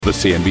The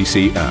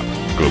CNBC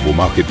app. Global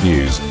market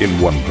news in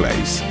one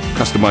place.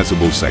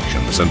 Customizable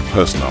sections and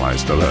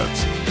personalized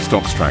alerts.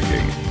 Stocks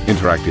tracking,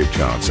 interactive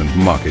charts and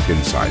market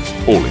insights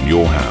all in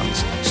your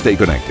hands. Stay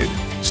connected.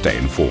 Stay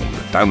informed.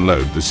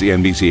 Download the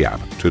CNBC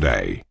app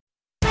today.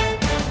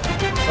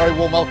 Very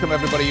warm welcome,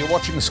 everybody. You're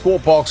watching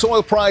Squawk Box.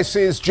 Oil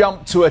prices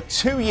jump to a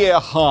 2-year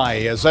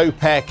high as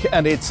OPEC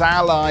and its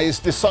allies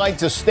decide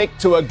to stick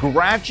to a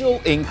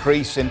gradual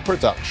increase in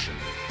production.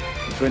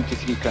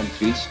 23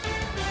 countries,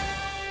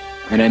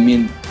 and I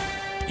mean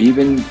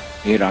even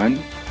Iran,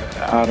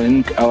 are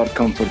in our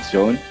comfort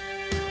zone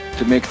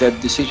to make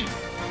that decision.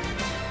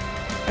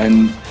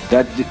 And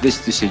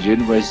this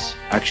decision was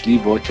actually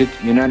voted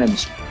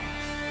unanimously.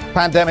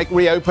 Pandemic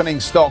reopening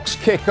stocks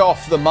kick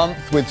off the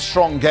month with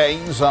strong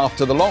gains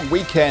after the long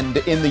weekend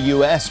in the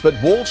US, but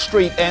Wall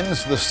Street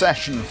ends the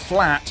session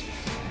flat,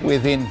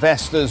 with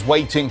investors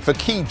waiting for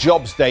key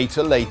jobs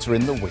data later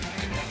in the week.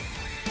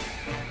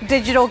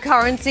 Digital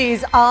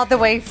currencies are the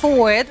way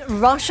forward.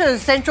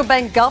 Russia's central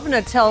bank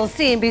governor tells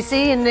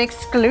CNBC in an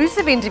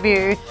exclusive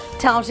interview,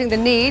 touting the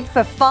need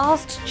for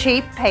fast,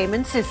 cheap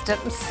payment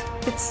systems.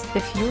 It's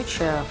the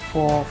future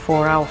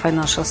for our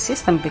financial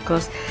system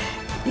because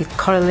it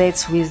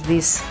correlates with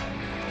this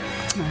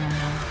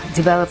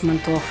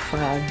development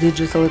of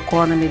digital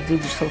economy,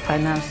 digital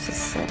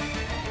finances.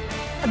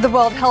 The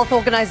World Health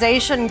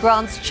Organization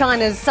grants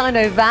China's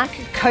Sinovac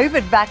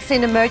COVID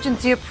vaccine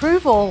emergency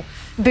approval,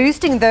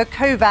 boosting the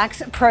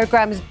COVAX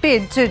program's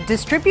bid to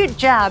distribute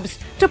jabs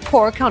to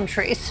poor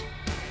countries.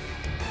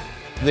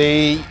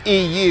 The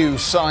EU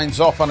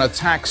signs off on a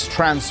tax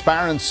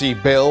transparency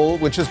bill,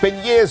 which has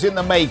been years in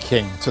the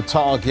making to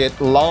target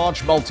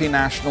large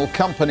multinational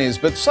companies,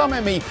 but some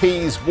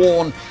MEPs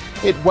warn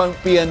it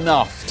won't be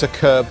enough to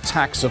curb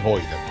tax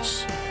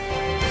avoidance.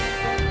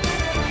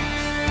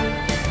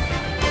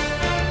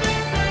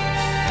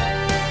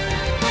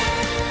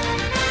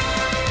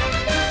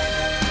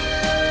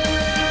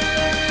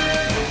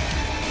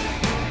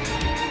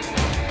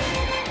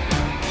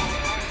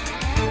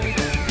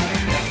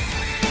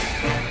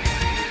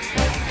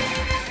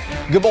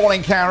 Good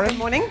morning, Karen. Good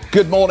morning.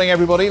 Good morning,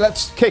 everybody.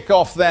 Let's kick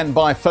off then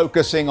by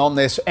focusing on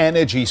this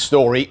energy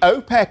story.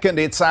 OPEC and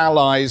its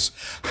allies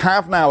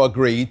have now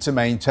agreed to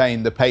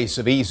maintain the pace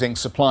of easing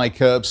supply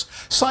curbs,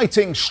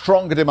 citing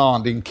stronger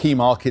demand in key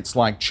markets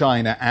like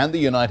China and the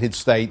United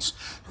States,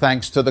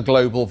 thanks to the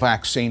global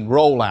vaccine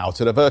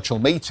rollout. At a virtual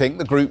meeting,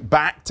 the group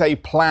backed a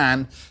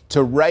plan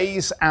to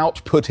raise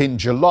output in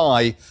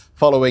July,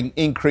 following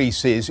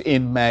increases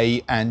in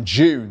May and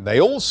June. They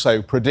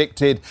also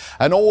predicted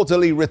an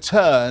orderly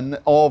return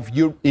of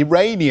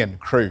Iranian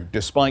crude,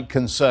 despite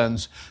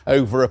concerns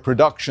over a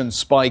production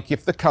spike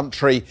if the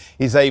country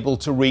is able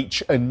to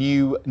reach a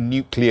new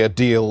nuclear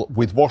deal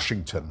with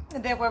Washington.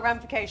 There were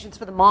ramifications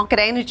for the market.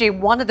 Energy,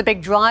 one of the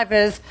big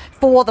drivers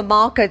for the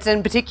markets,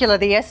 in particular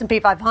the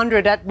S&P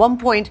 500. At one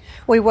point,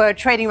 we were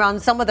trading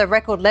around some of the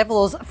record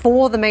levels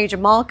for the major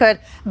market,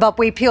 but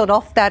we peeled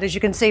off that, as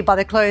you can see by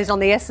the close on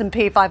the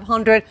S&P 500.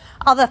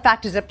 Other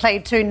factors at play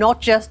too, not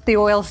just the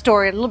oil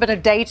story. A little bit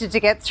of data to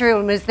get through,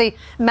 and was the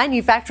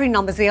manufacturing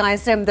numbers, the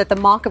ISM, that the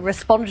market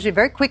responded to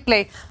very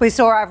quickly. We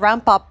saw a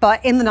ramp up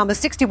in the numbers,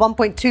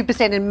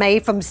 61.2% in May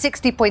from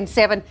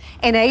 60.7%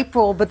 in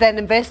April, but then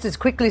investors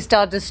quickly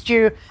started to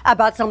stew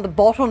about some of the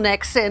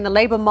bottlenecks in the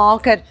labour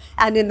market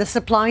and in the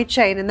supply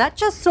chain, and that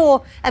just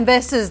saw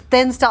investors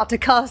then start to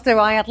cast their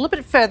eye out a little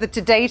bit further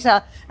to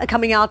data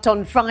coming out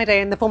on Friday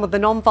in the form of the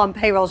non-farm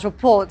payrolls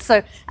report.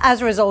 So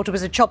as a result, it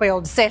was a choppy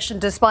old session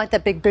despite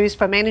that big boost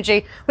from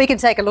energy. We can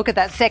take a look at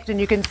that sector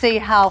and you can see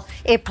how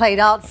it played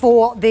out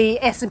for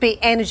the S&P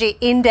Energy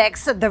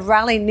Index. The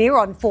rally near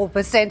on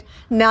 4%,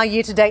 now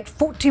year to date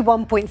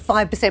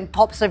 41.5%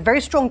 pop. So very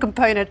strong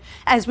component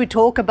as we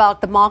talk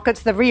about the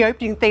markets. The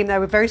reopening theme, they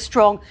were very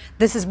strong.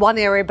 This is one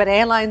area, but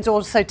airlines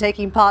also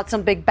taking part,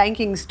 some big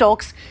banking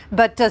stocks,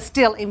 but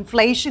still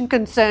inflation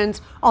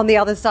concerns on the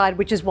other side,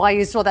 which is why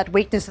you saw that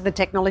weakness in the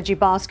technology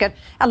basket.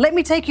 And let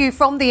me take you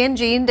from the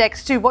NG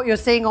index to what you're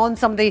seeing on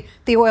some of the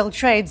oil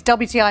trades.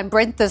 WTI and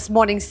Brent this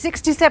morning,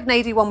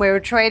 67.81 we were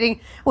trading.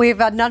 We've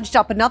nudged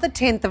up another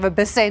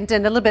 0.1%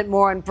 and a little bit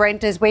more on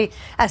Brent as we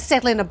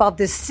settle in above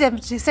this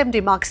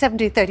 70 mark,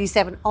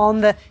 70.37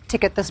 on the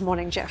ticket this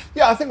morning, Jeff.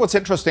 Yeah, I think what's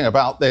interesting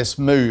about this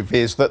move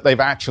is that they've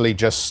actually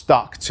just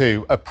stuck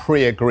to a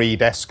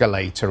pre-agreed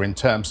escalator in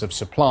terms of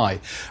supply.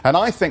 And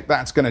I think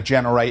that's going to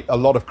generate a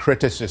lot of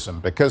criticism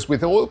because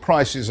with oil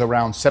prices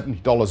around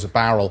 $70 a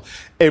barrel,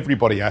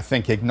 everybody, I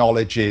think,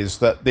 acknowledges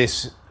that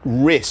this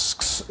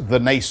risks the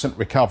nascent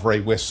recovery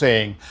we're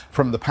seeing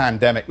from the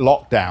pandemic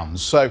lockdowns.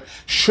 So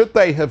should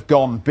they have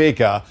gone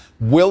bigger,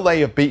 will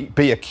they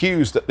be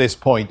accused at this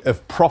point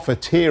of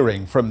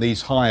profiteering from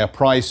these higher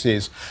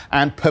prices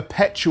and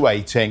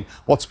perpetuating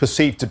what's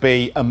perceived to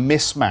be a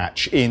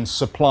mismatch in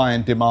supply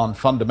and demand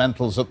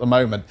fundamentals at the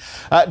moment?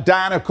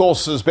 Dan, of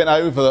course, has been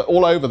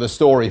all over the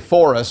story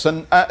for us.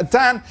 And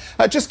Dan,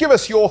 just give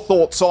us your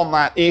thoughts on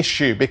that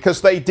issue,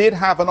 because they did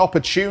have an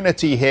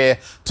opportunity here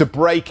to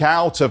break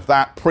out of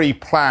that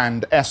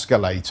pre-planned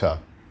escalator.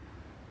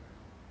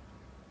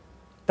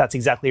 That's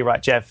exactly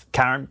right, Jeff.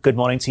 Karen, good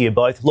morning to you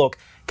both. Look,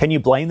 can you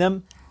blame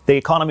them? The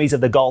economies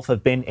of the Gulf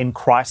have been in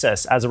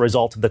crisis as a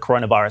result of the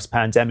coronavirus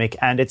pandemic,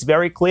 and it's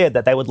very clear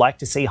that they would like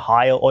to see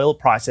higher oil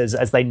prices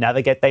as they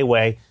navigate their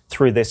way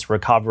through this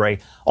recovery.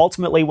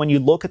 Ultimately, when you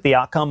look at the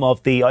outcome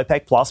of the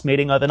OPEC Plus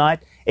meeting overnight,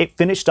 it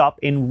finished up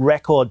in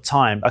record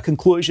time, a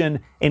conclusion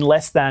in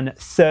less than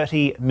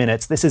 30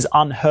 minutes. This is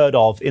unheard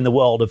of in the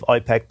world of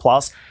OPEC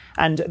Plus.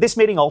 And this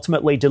meeting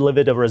ultimately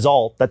delivered a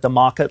result that the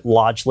market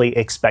largely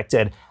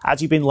expected.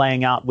 As you've been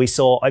laying out, we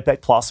saw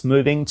OPEC Plus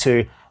moving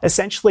to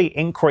essentially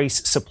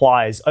increase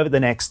supplies over the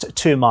next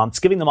 2 months,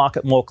 giving the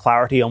market more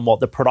clarity on what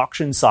the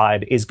production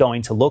side is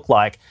going to look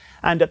like.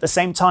 And at the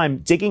same time,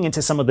 digging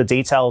into some of the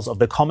details of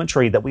the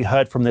commentary that we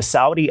heard from the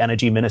Saudi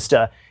energy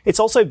minister, it's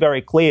also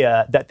very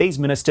clear that these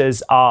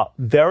ministers are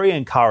very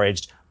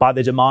encouraged by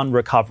the demand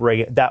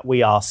recovery that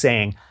we are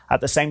seeing.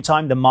 At the same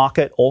time, the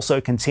market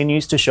also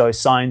continues to show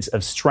signs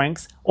of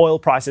strength. Oil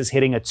prices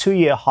hitting a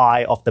 2-year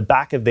high off the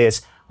back of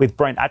this, with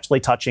Brent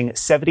actually touching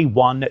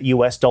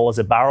 $71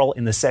 a barrel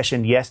in the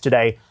session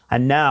yesterday,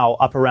 and now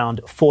up around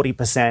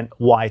 40%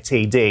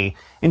 YTD.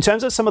 In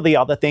terms of some of the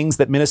other things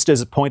that ministers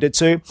have pointed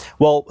to,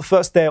 well,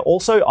 first, they're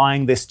also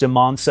eyeing this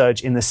demand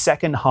surge in the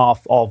second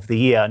half of the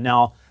year.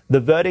 Now, the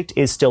verdict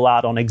is still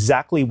out on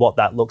exactly what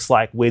that looks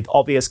like, with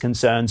obvious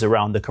concerns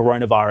around the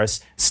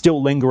coronavirus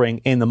still lingering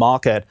in the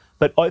market.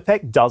 But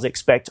OPEC does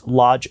expect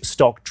large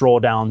stock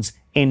drawdowns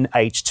in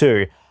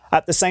H2.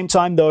 At the same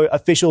time, though,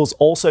 officials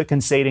also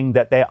conceding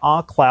that there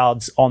are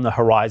clouds on the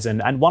horizon.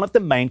 And one of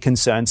the main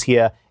concerns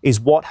here is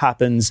what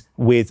happens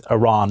with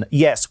Iran.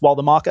 Yes, while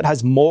the market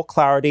has more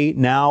clarity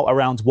now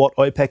around what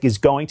OPEC is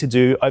going to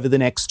do over the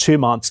next 2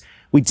 months,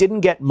 we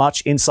didn't get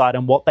much insight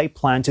on what they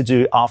plan to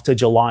do after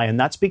July. And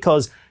that's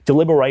because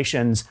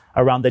deliberations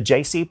around the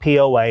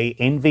JCPOA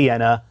in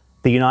Vienna,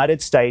 the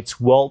United States,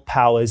 world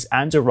powers,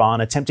 and Iran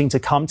attempting to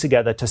come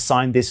together to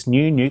sign this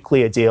new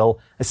nuclear deal,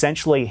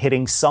 essentially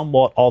hitting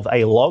somewhat of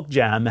a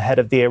logjam ahead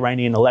of the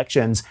Iranian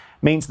elections,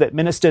 means that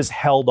ministers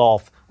held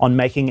off on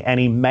making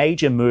any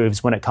major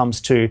moves when it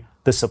comes to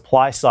the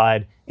supply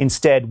side,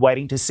 instead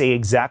waiting to see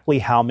exactly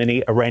how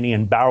many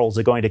Iranian barrels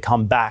are going to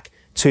come back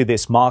to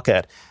this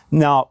market.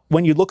 Now,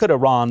 when you look at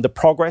Iran, the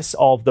progress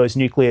of those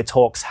nuclear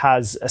talks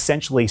has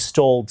essentially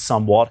stalled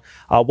somewhat.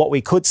 What we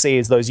could see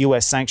is those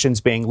US sanctions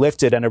being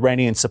lifted and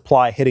Iranian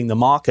supply hitting the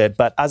market.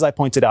 But as I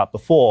pointed out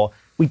before,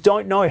 we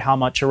don't know how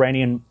much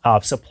Iranian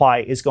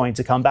supply is going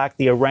to come back.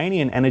 The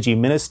Iranian energy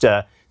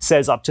minister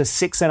says up to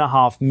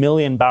 6.5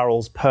 million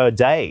barrels per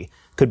day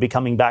could be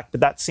coming back, but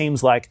that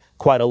seems like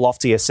quite a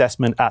lofty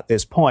assessment at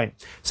this point.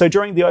 So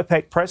during the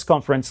OPEC press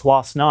conference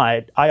last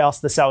night, I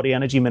asked the Saudi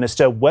energy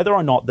minister whether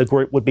or not the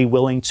group would be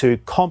willing to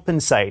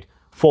compensate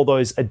for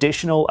those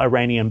additional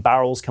Iranian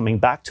barrels coming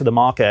back to the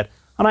market.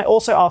 And I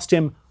also asked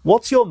him,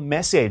 what's your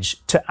message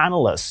to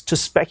analysts, to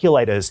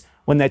speculators,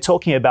 when they're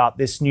talking about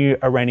this new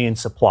Iranian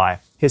supply?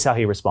 Here's how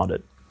he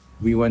responded.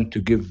 We want to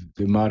give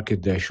the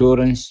market the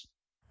assurance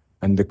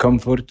and the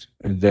comfort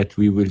that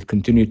we will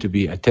continue to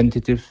be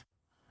attentive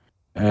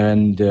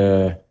and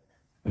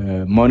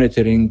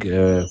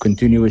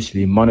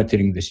continuously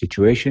monitoring the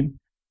situation.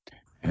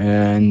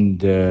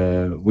 And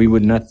we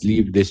will not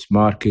leave this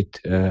market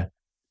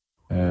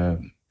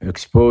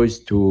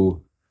exposed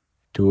to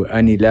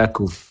any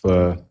lack of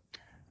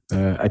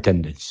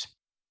attendance.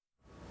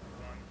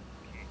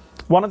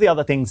 One of the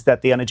other things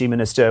that the energy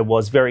minister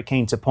was very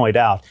keen to point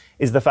out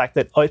is the fact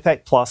that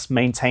OPEC Plus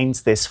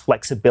maintains this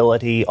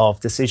flexibility of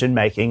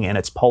decision-making in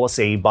its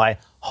policy by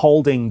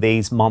holding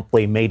these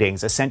monthly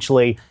meetings,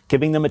 essentially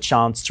giving them a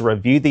chance to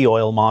review the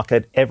oil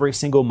market every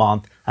single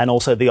month and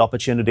also the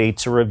opportunity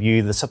to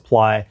review the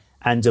supply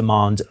and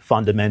demand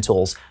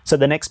fundamentals. So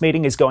the next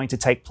meeting is going to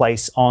take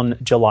place on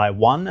July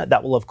 1.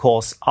 That will, of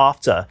course,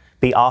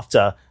 be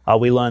after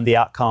we learn the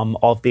outcome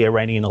of the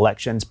Iranian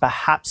elections.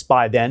 Perhaps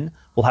by then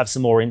we'll have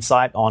some more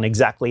insight on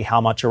exactly how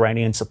much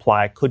Iranian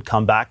supply could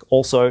come back.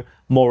 Also,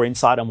 more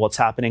insight on what's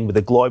happening with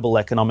the global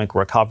economic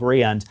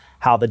recovery and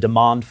how the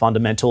demand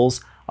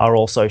fundamentals are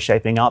also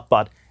shaping up.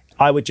 But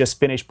I would just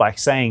finish by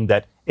saying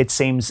that it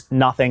seems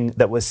nothing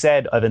that was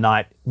said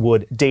overnight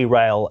would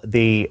derail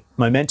the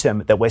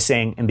momentum that we're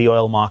seeing in the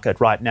oil market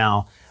right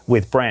now,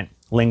 with Brent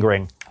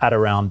lingering at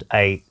around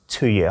a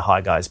 2-year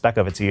high, guys. Back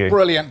over to you.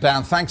 Brilliant,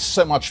 Dan. Thanks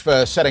so much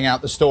for setting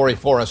out the story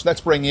for us.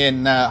 Let's bring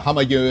in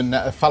Humayun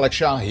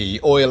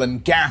Falakshahi, oil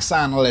and gas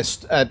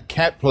analyst at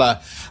Kepler.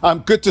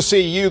 Good to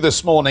see you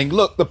this morning.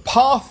 Look, the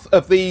path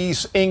of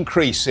these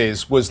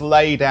increases was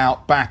laid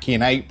out back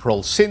in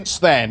April. Since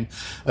then,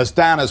 as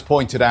Dan has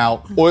pointed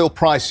out, oil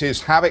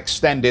prices have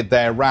extended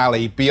their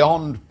rally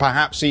beyond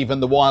perhaps even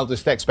the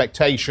wildest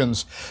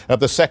expectations of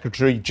the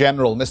Secretary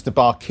General, Mr.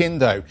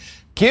 Barkindo.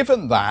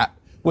 Given that,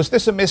 was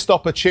this a missed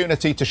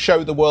opportunity to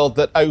show the world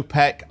that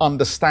OPEC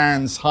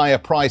understands higher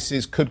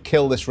prices could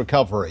kill this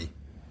recovery?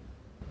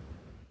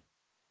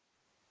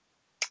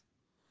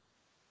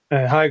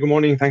 Hi, good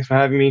morning. Thanks for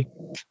having me.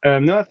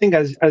 No, I think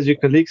as your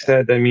colleague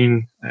said,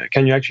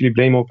 can you actually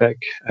blame OPEC?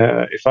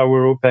 If I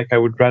were OPEC, I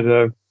would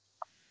rather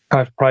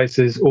have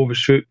prices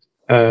overshoot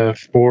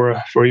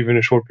for even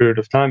a short period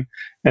of time,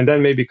 and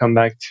then maybe come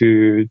back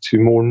to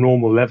more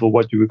normal level,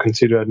 what you would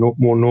consider at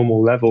more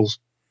normal levels,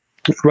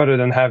 rather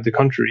than have the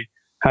contrary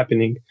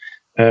happening.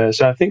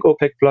 So I think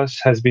OPEC Plus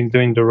has been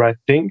doing the right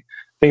thing.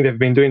 I think they've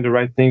been doing the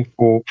right thing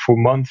for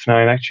months now,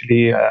 and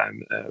actually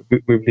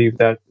we believe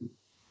that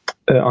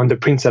under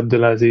Prince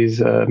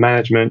Abdulaziz's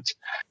management,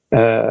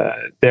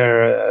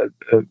 the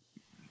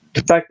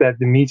fact that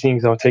the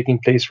meetings are taking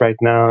place right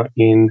now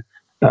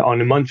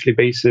on a monthly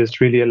basis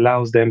really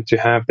allows them to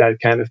have that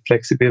kind of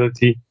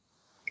flexibility.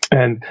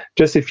 And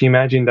just if you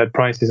imagine that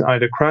prices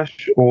either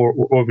crash or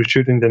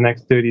overshoot in the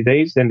next 30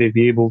 days, then they'll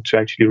be able to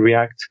actually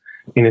react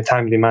in a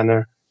timely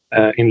manner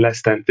in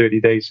less than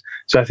 30 days.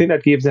 So I think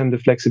that gives them the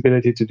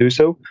flexibility to do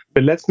so.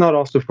 But let's not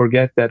also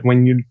forget that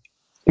when you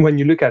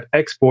look at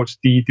exports,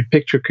 the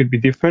picture could be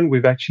different.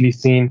 We've actually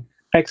seen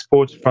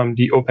exports from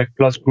the OPEC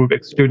Plus group,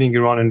 excluding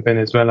Iran and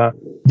Venezuela,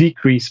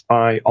 decrease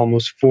by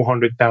almost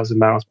 400,000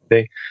 barrels per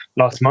day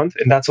last month.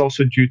 And that's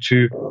also due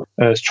to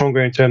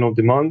stronger internal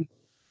demand.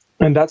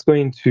 And that's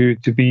going to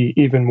be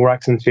even more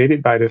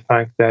accentuated by the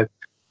fact that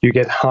you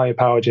get higher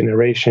power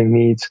generation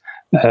needs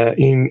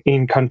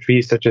in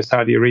countries such as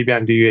Saudi Arabia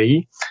and the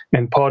UAE.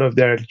 And part of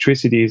their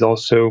electricity is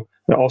also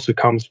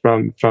comes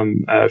from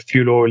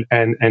fuel oil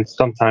and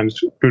sometimes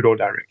crude oil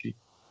directly.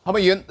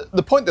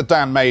 The point that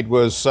Dan made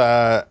was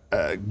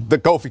the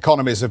Gulf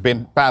economies have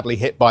been badly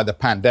hit by the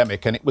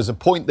pandemic, and it was a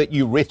point that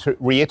you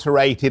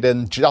reiterated,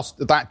 and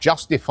that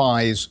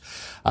justifies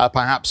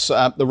perhaps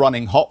the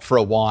running hot for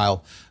a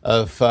while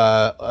of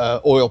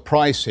oil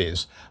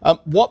prices.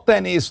 What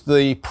then is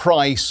the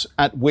price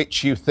at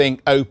which you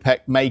think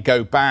OPEC may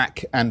go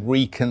back and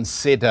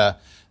reconsider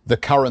the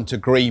current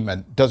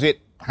agreement? Does it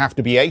have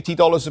to be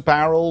 $80 a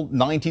barrel,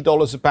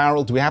 $90 a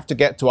barrel? Do we have to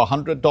get to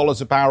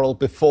 $100 a barrel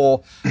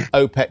before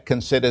OPEC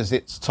considers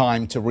it's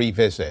time to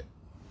revisit?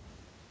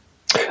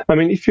 I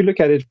mean, if you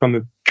look at it from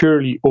a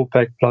purely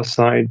OPEC Plus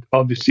side,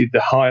 obviously the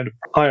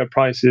higher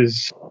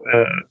prices,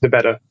 the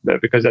better,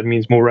 because that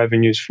means more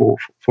revenues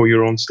for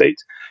your own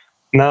state.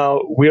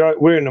 Now,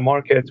 we're in a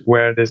market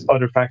where there's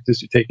other factors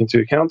to take into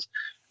account.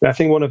 I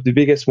think one of the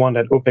biggest one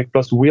that OPEC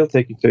Plus will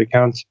take into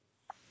account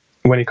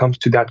when it comes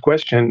to that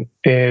question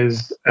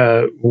is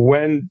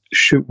when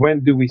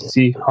do we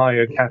see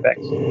higher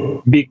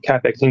capex, big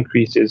capex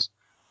increases,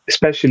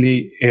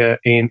 especially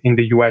in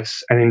the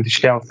US and in the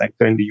shale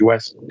sector in the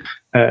US.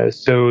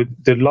 So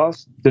the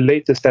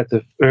latest set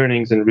of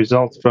earnings and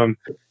results from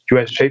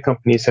US shale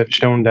companies have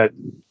shown that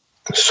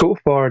so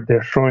far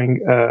they're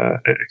showing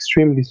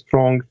extremely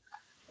strong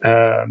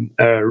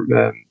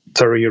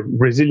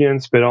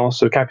resilience, but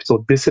also capital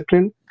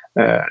discipline.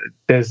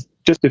 There's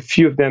just a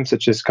few of them,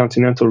 such as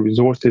Continental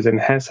Resources and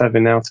Hess, have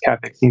announced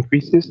capex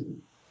increases.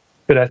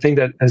 But I think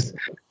that as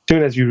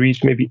soon as you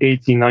reach maybe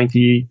 $80,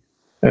 $90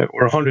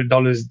 or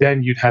 $100,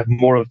 then you'd have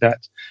more of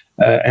that.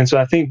 And so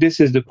I think this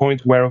is the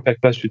point where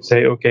OPEC Plus should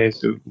say, okay,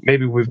 so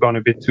maybe we've gone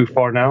a bit too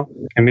far now,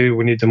 and maybe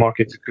we need the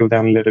market to cool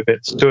down a little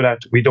bit so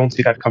that we don't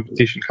see that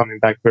competition coming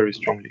back very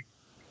strongly.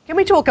 Can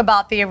we talk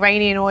about the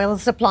Iranian oil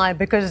supply?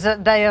 Because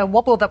the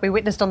wobble that we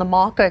witnessed on the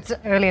markets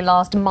early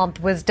last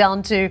month was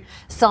down to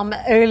some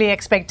early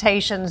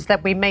expectations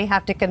that we may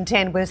have to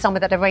contend with some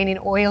of that Iranian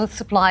oil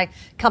supply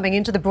coming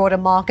into the broader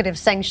market if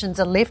sanctions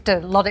are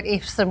lifted. A lot of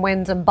ifs and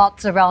whens and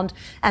buts around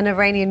an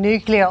Iranian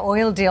nuclear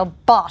oil deal.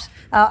 But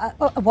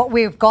what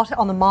we've got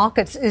on the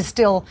markets is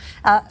still,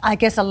 I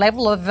guess, a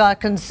level of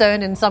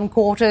concern in some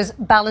quarters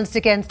balanced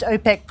against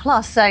OPEC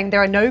Plus saying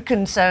there are no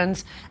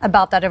concerns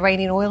about that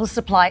Iranian oil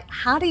supply.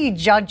 How do you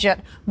judge it?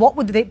 What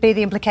would be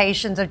the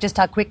implications of just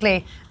how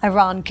quickly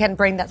Iran can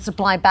bring that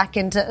supply back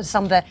into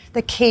some of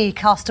the key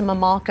customer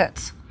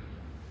markets?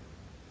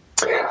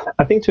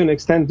 I think to an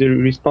extent the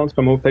response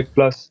from OPEC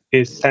Plus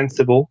is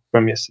sensible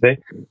from yesterday.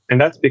 And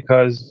that's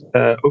because,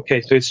 so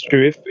it's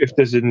true, if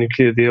there's a new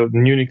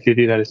nuclear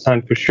deal that is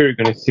signed, for sure you're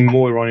going to see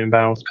more Iranian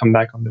barrels come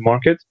back on the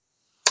market.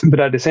 But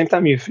at the same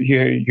time,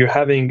 you're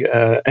having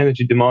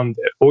energy demand,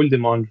 oil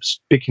demand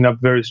picking up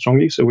very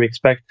strongly. So we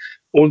expect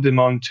oil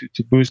demand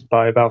to boost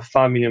by about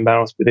 5 million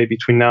barrels per day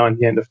between now and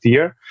the end of the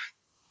year.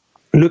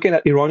 Looking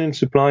at Iranian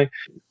supply,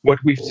 what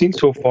we've seen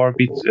so far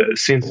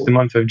since the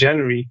month of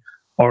January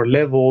are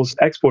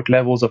export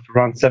levels of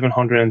around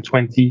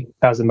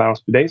 720,000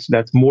 barrels per day. So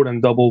that's more than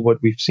double what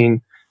we've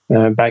seen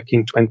back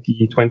in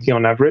 2020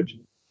 on average.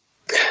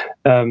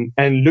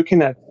 And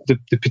looking at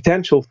the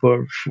potential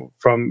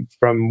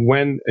from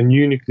when a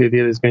new nuclear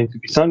deal is going to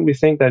be signed, we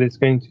think that it's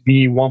going to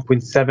be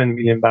 1.7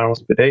 million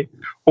barrels per day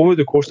over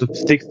the course of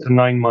 6 to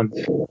 9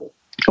 months,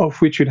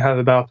 of which you'd have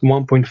about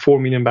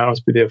 1.4 million barrels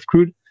per day of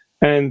crude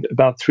and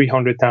about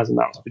 300,000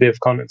 barrels per day of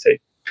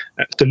condensate.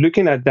 So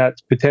looking at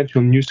that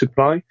potential new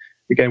supply,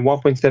 again,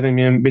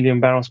 1.7 million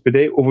barrels per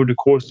day over the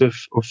course of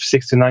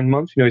 6 to 9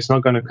 months, it's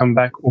not going to come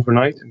back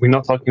overnight. We're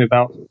not talking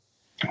about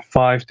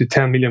 5 to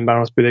 10 million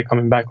barrels per day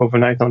coming back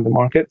overnight on the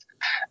market.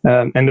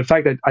 And the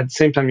fact that at the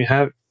same time you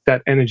have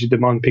that energy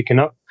demand picking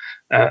up,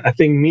 I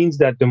think means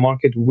that the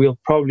market will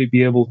probably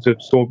be able to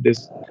absorb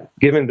this,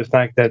 given the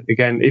fact that,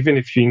 again, even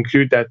if you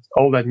include that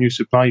all that new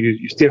supply,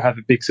 you still have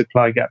a big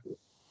supply gap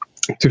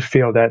to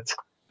fill that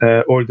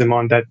oil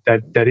demand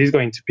that is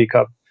going to pick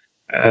up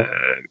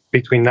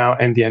between now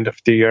and the end of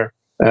the year,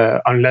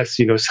 unless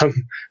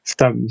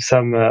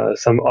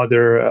some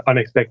other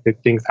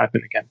unexpected things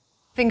happen again.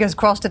 Fingers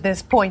crossed at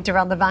this point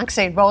around the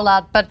vaccine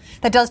rollout, but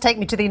that does take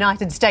me to the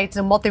United States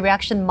and what the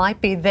reaction might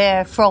be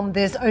there from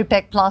this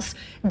OPEC Plus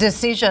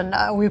decision.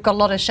 We've got a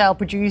lot of shale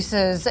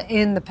producers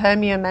in the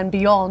Permian and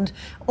beyond,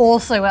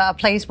 also a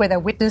place where they're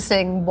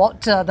witnessing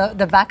what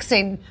the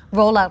vaccine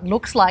rollout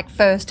looks like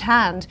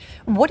firsthand.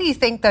 What do you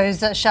think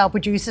those shale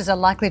producers are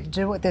likely to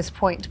do at this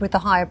point with the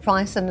higher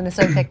price and this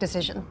OPEC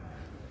decision?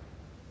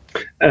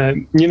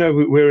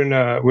 We're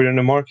in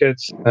a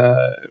market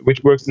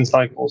which works in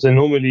cycles, and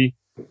normally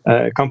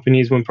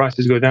companies, when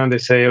prices go down, they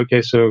say,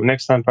 okay, so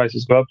next time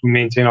prices go up, we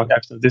maintain our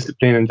capital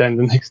discipline, and then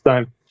the next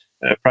time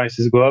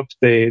prices go up,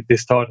 they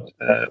start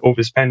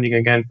overspending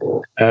again.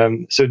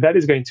 So that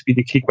is going to be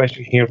the key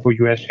question here for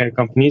US share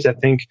companies. I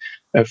think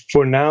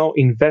for now,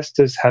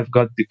 investors have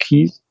got the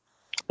keys,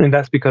 and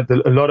that's because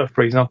a lot of,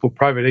 for example,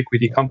 private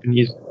equity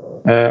companies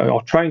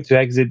are trying to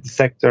exit the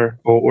sector,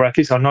 or at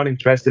least are not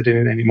interested in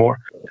it anymore.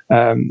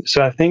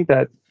 So I think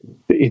that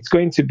it's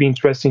going to be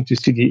interesting to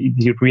see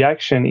the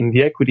reaction in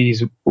the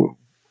equities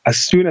as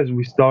soon as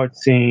we start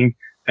seeing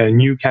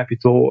new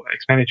capital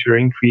expenditure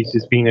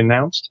increases being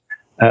announced.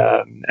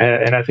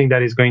 And I think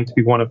that is going to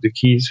be one of the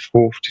keys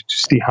to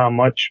see how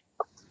much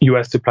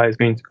US supply is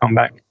going to come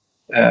back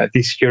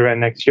this year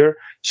and next year.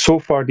 So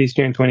far this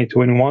year in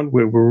 2021,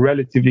 we're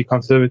relatively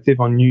conservative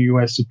on new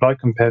US supply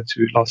compared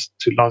to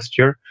last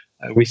year.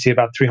 We see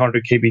about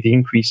 300 KBD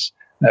increase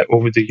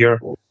over the year,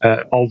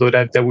 although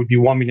that would be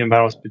 1 million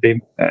barrels per day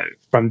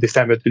from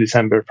December to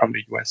December from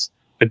the US.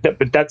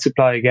 But that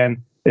supply,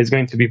 again, is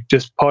going to be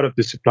just part of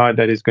the supply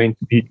that is going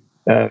to be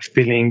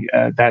filling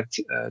that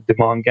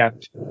demand gap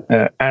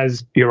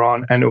as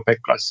Iran and OPEC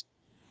Plus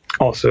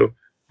also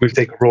will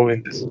take a role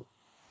in this.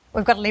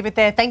 We've got to leave it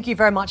there. Thank you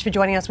very much for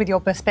joining us with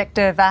your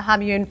perspective.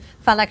 Hamyoun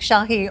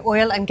Falek-Shahi,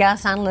 oil and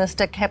gas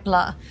analyst at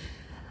Kepler.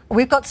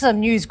 We've got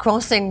some news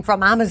crossing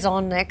from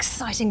Amazon.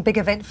 Exciting big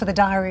event for the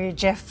diary,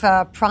 Jeff.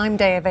 Prime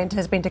Day event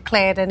has been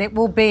declared, and it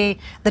will be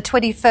the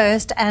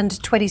 21st and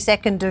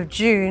 22nd of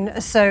June.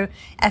 So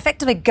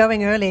effectively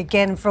going early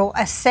again for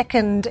a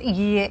second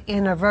year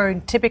in a row.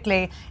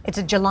 Typically, it's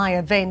a July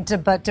event,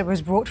 but it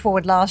was brought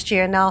forward last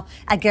year. Now,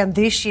 again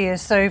this year.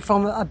 So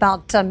from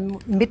about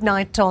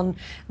midnight on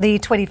the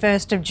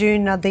 21st of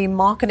June, the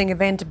marketing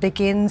event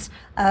begins.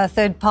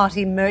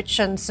 Third-party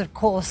merchants, of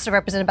course,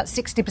 represent about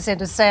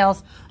 60% of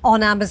sales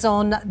on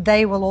Amazon.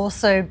 They will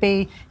also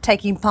be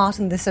taking part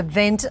in this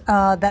event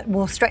that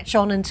will stretch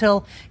on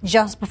until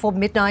just before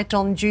midnight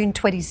on June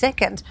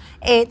 22nd.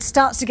 It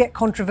starts to get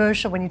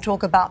controversial when you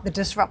talk about the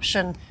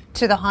disruption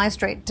to the high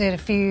street.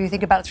 If you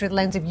think about it through the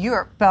lens of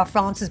Europe,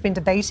 France has been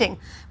debating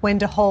when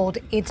to hold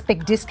its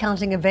big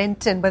discounting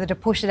event and whether to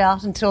push it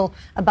out until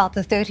about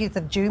the 30th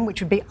of June, which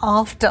would be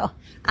after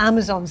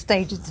Amazon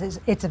stages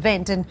its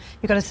event. And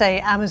you've got to say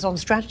Amazon's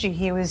strategy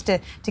here is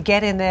to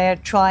get in there,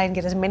 try and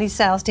get as many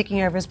sales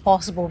ticking over as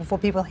possible before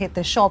people hit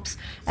the shops.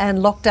 And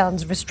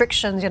lockdowns,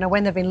 restrictions,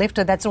 when they've been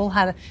lifted, that's all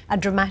had a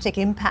dramatic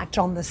impact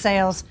on the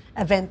sales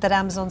event that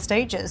Amazon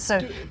stages. So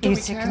you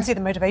can see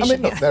the motivation. I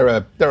mean,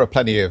 look, there are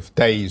plenty of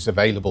days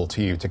available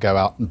to you to go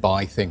out and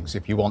buy things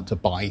if you want to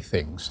buy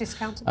things.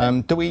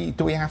 Discounted. Do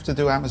we have to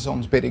do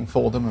Amazon's bidding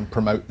for them and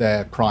promote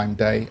their Prime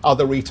Day?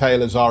 Other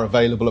retailers are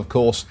available, of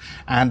course,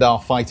 and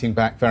are fighting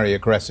back very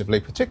aggressively,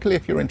 particularly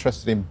if you're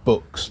interested in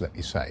books, let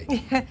me say.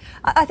 Yeah,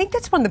 I think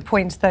that's one of the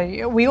points,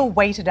 though. We all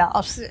wait it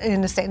out,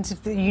 in a sense,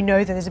 if you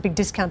know that there's a big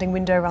discounting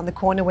window around the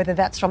corner, whether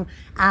that's from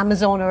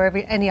Amazon or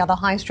any other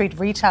high street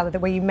retailer, that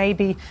where you may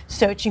be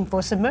searching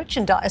for some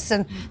merchandise.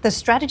 And the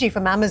strategy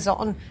from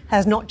Amazon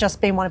has not just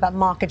been one about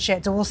market share,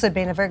 it's also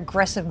been a very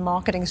aggressive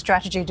marketing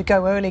strategy to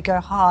go early, go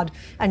hard,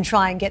 and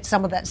try and get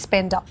some of that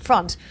spend up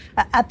front.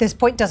 At this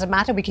point, doesn't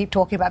matter. We keep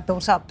talking about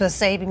built up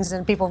savings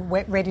and people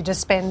ready to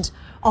spend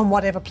on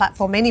whatever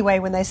platform anyway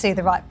when they see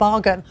the right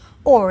bargain.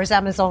 Or is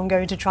Amazon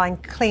going to try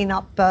and clean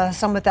up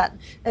some of that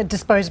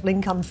disposable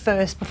income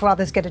first before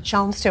others get a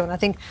chance to? And I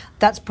think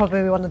that's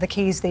probably one of the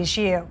keys this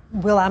year.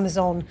 Will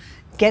Amazon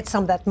get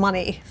some of that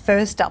money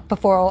first up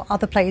before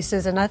other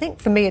places? And I think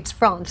for me it's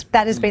France.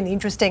 That has been the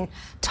interesting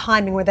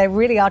timing where they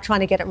really are trying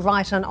to get it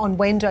right on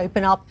when to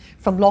open up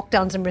from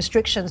lockdowns and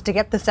restrictions to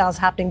get the sales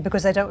happening,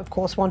 because they don't, of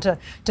course, want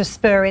to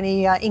spur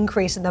any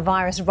increase in the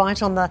virus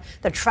right on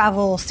the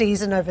travel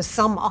season over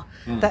summer.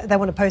 They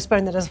want to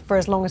postpone that for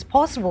as long as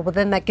possible, but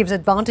then that gives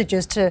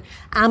advantages to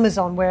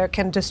Amazon where it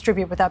can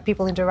distribute without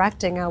people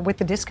interacting with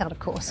the discount, of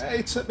course.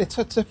 It's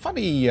a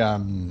funny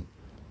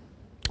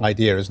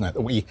idea, isn't it,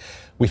 that we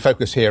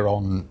focus here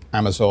on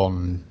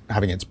Amazon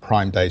having its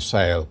Prime Day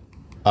sale.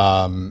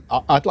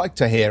 I'd like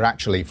to hear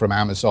actually from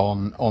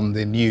Amazon on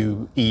the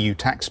new EU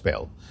tax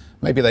bill,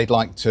 Maybe they'd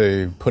like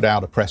to put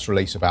out a press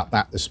release about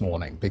that this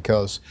morning,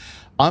 because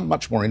I'm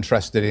much more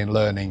interested in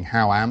learning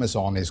how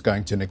Amazon is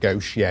going to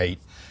negotiate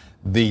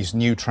these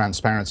new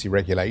transparency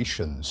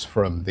regulations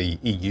from the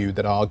EU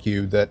that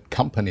argue that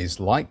companies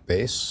like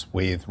this,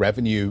 with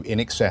revenue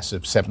in excess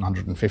of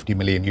 750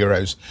 million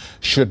euros,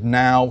 should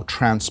now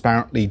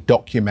transparently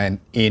document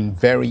in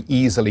very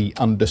easily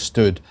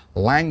understood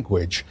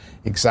language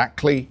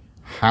exactly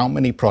how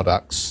many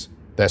products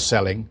they're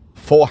selling,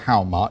 for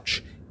how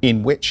much,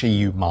 in which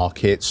EU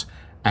markets,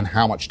 and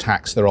how much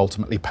tax they're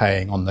ultimately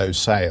paying on those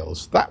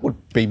sales. That would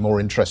be more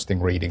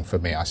interesting reading for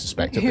me, I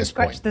suspect, at this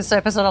point. Scratch the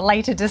surface on a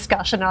later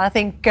discussion. I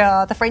think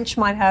the French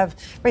might have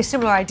a very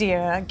similar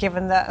idea,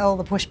 given all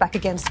the pushback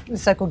against the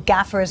so-called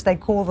GAFA, as they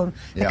call them,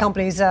 the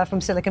companies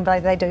from Silicon Valley.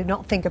 They do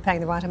not think are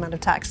paying the right amount of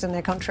tax in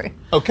their country.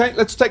 OK,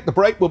 let's take the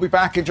break. We'll be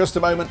back in just a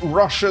moment.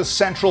 Russia's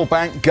central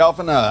bank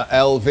governor,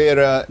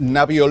 Elvira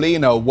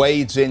Nabiullina,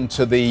 wades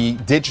into the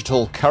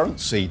digital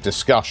currency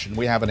discussion.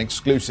 We have an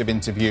exclusive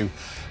interview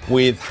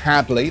with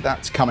Hadley.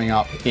 That's coming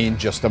up in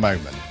just a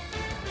moment.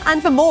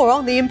 And for more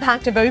on the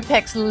impact of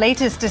OPEC's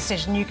latest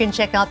decision, you can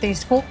check out the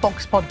Squawk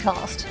Box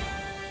podcast.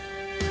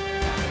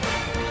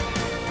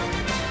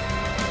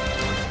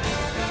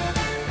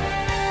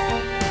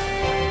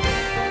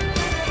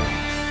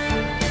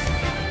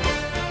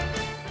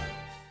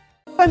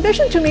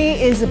 Ambition to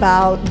me is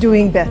about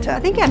doing better. I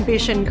think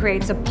ambition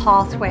creates a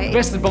pathway. The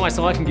best advice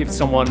I can give to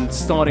someone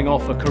starting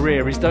off a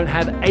career is don't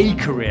have a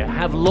career,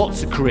 have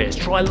lots of careers,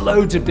 try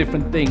loads of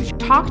different things.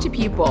 Talk to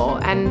people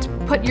and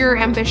put your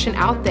ambition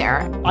out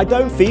there. I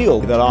don't feel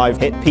that I've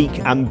hit peak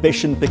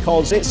ambition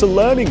because it's a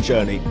learning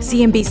journey.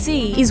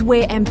 CNBC is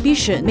where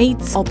ambition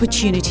meets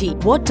opportunity.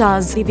 What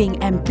does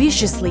living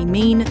ambitiously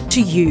mean to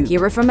you?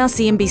 Hear it from our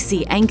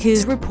CNBC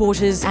anchors,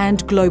 reporters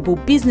and global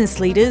business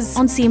leaders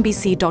on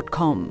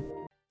CNBC.com.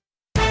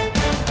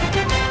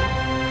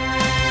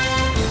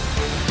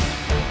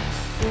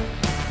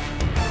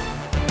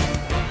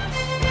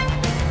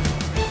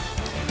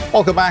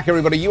 Welcome back,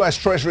 everybody. US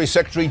Treasury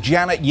Secretary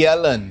Janet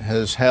Yellen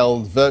has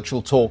held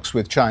virtual talks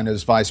with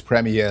China's Vice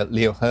Premier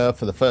Liu He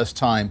for the first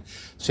time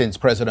since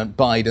President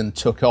Biden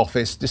took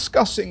office,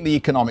 discussing the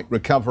economic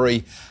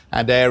recovery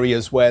and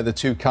areas where the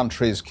two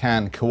countries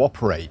can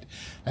cooperate.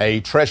 A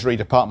Treasury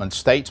Department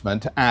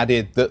statement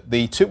added that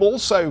the two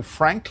also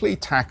frankly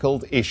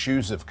tackled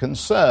issues of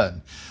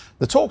concern.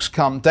 The talks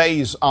come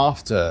days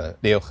after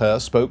Liu He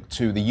spoke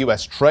to the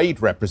US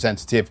Trade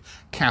Representative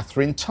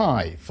Katherine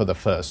Tai for the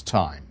first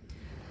time.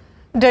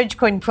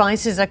 Dogecoin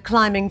prices are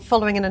climbing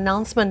following an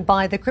announcement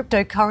by the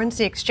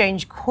cryptocurrency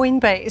exchange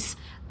Coinbase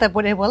that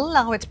it will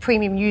allow its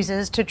premium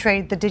users to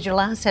trade the digital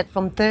asset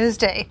from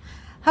Thursday.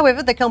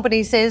 However, the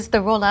company says the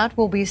rollout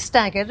will be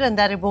staggered and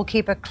that it will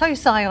keep a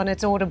close eye on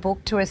its order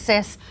book to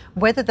assess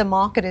whether the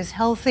market is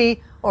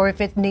healthy or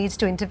if it needs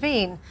to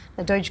intervene.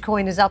 The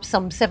Dogecoin is up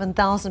some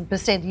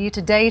 7,000% year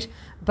to date,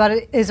 but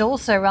it is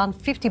also around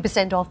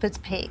 50% off its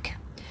peak.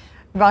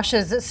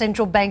 Russia's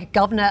central bank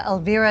governor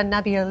Elvira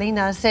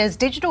Nabiullina says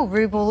digital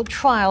ruble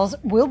trials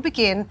will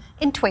begin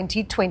in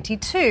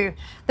 2022.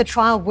 The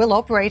trial will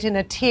operate in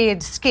a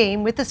tiered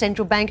scheme, with the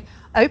central bank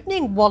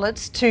opening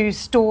wallets to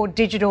store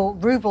digital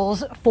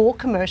rubles for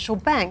commercial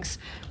banks.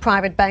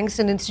 Private banks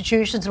and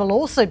institutions will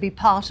also be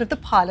part of the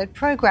pilot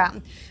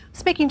program.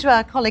 Speaking to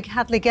our colleague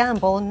Hadley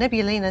Gamble,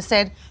 Nabiullina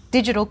said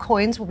digital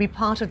coins will be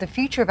part of the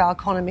future of our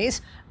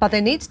economies, but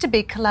there needs to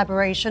be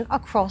collaboration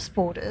across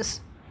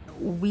borders.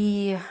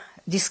 We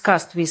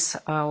discussed with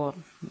our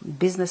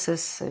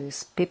businesses,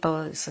 with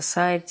people,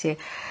 society,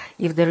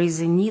 if there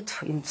is a need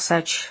in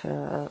such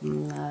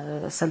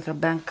central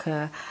bank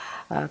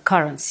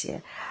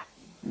currency,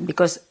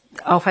 because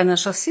our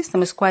financial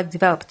system is quite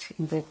developed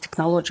in the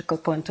technological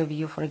point of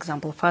view. For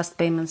example, fast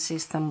payment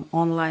system,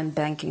 online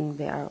banking,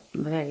 they are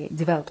very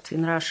developed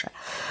in Russia.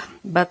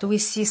 But we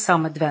see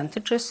some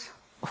advantages.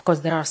 Of course,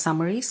 there are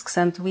some risks,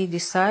 and we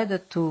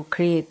decided to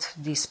create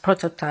this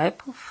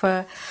prototype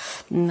of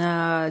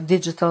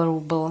digital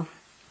ruble.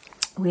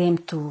 We aim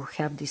to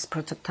have this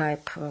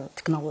prototype,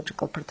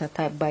 technological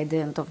prototype, by the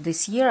end of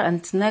this year,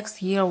 and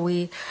next year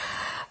we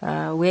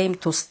aim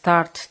to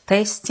start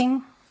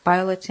testing,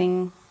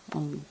 piloting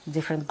on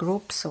different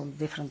groups, on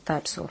different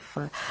types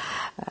of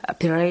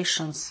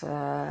operations,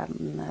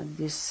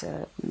 this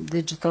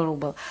digital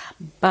ruble.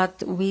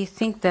 But we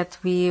think that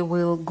we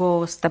will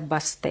go step by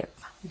step,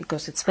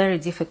 because it's very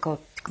difficult,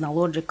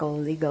 technological,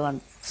 legal,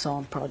 and so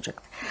on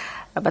project.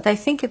 But I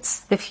think it's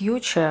the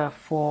future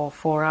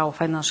for our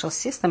financial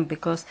system,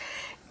 because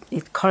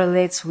it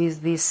correlates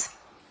with this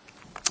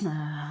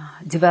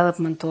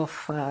development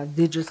of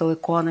digital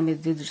economy,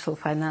 digital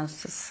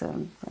finances.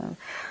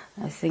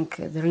 I think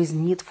there is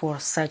need for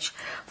such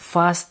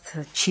fast,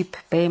 cheap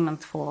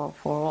payment for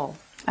all.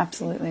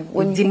 Absolutely.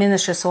 It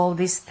diminishes all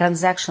these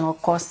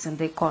transactional costs in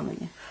the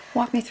economy.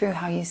 Walk me through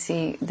how you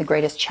see the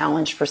greatest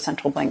challenge for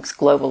central banks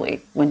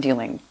globally when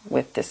dealing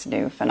with this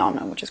new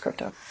phenomenon, which is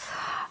crypto.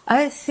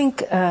 I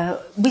think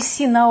we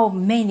see now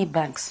many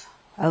banks,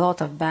 a lot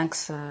of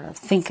banks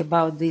think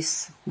about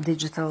this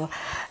digital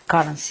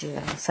currency,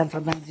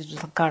 central bank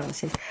digital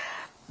currency.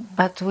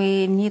 But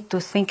we need to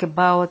think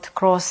about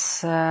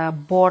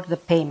cross-border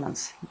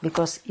payments,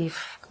 because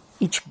if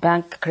each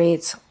bank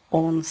creates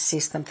own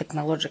system,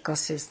 technological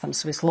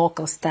systems with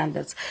local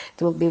standards,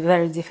 it will be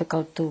very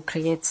difficult to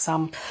create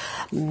some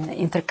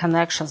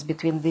interconnections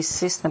between these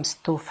systems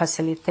to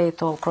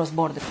facilitate all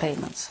cross-border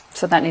payments.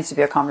 So that needs to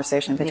be a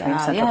conversation between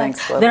central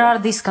banks globally. There are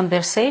these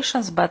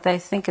conversations, but I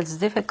think it's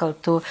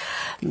difficult to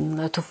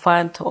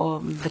find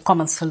the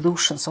common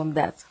solutions on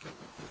that.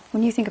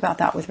 When you think about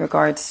that with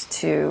regards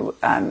to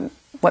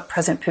what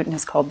President Putin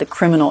has called the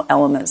criminal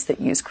elements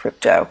that use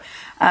crypto,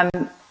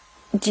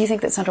 do you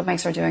think that central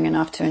banks are doing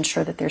enough to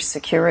ensure that there's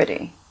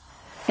security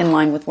in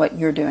line with what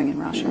you're doing in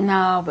Russia?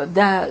 No, but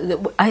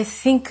I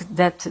think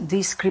that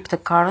these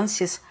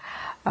cryptocurrencies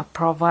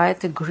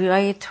provide a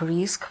great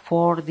risk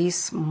for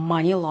this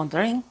money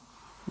laundering,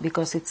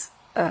 because it's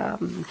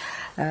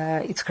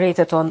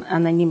created on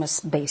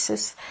anonymous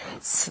basis.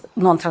 It's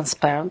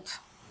non-transparent.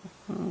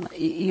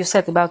 You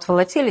said about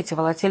volatility.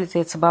 Volatility,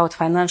 it's about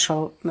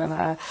financial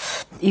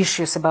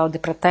issues, about the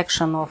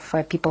protection of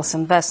people's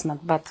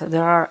investment. But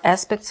there are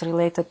aspects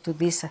related to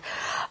this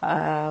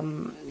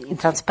in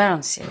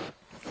transparency.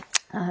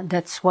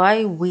 That's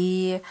why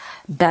we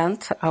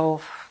banned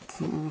our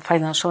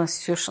financial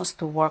institutions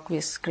to work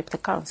with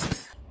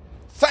cryptocurrencies.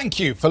 Thank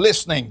you for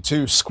listening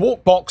to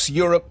Squawk Box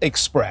Europe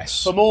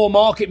Express. For more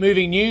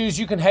market-moving news,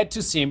 you can head to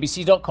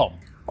CNBC.com.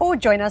 Or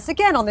join us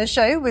again on this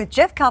show with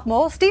Jeff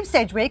Cutmore, Steve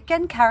Sedgwick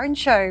and Karen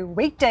Cho,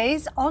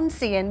 weekdays on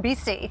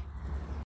CNBC.